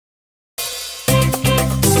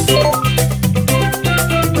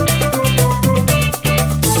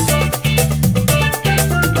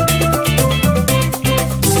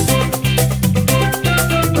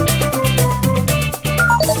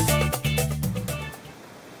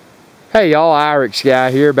Hey y'all, Irix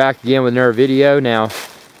Guy here, back again with another video. Now,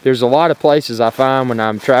 there's a lot of places I find when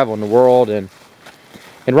I'm traveling the world, and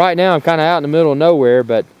right now I'm kind of out in the middle of nowhere,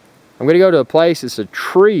 but I'm going to go to a place that's a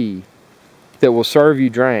tree that will serve you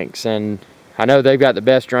drinks, and I know they've got the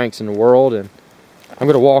best drinks in the world, and I'm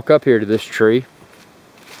going to walk up here to this tree.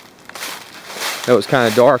 I know it's kind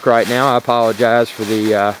of dark right now. I apologize for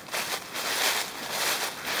the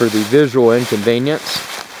visual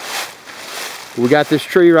inconvenience. We got this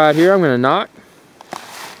tree right here. I'm going to knock.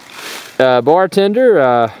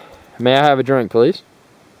 Bartender, may I have a drink, please?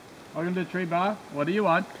 Welcome to the Tree Bar. What do you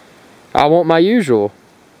want? I want my usual.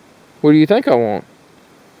 What do you think I want?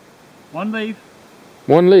 One leaf.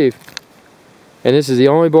 One leaf. And this is the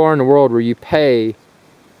only bar in the world where you pay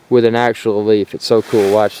with an actual leaf. It's so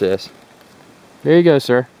cool. Watch this. There you go,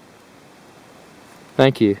 sir.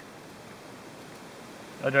 Thank you.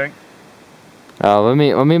 A drink. Let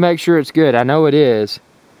me make sure it's good. I know it is.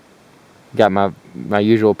 Got my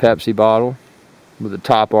usual Pepsi bottle with the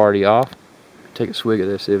top already off. Take a swig of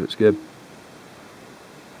this, see if it's good.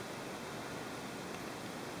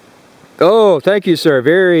 Oh, thank you, sir.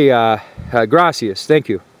 Very gracias. Thank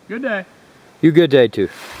you. Good day. You good day too.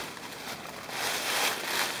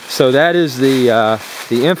 So that is the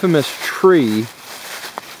infamous tree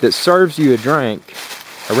that serves you a drink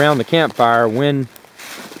around the campfire when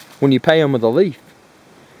you pay them with a leaf.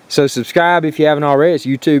 So subscribe if you haven't already. It's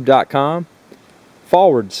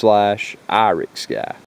youtube.com/IrixGuy.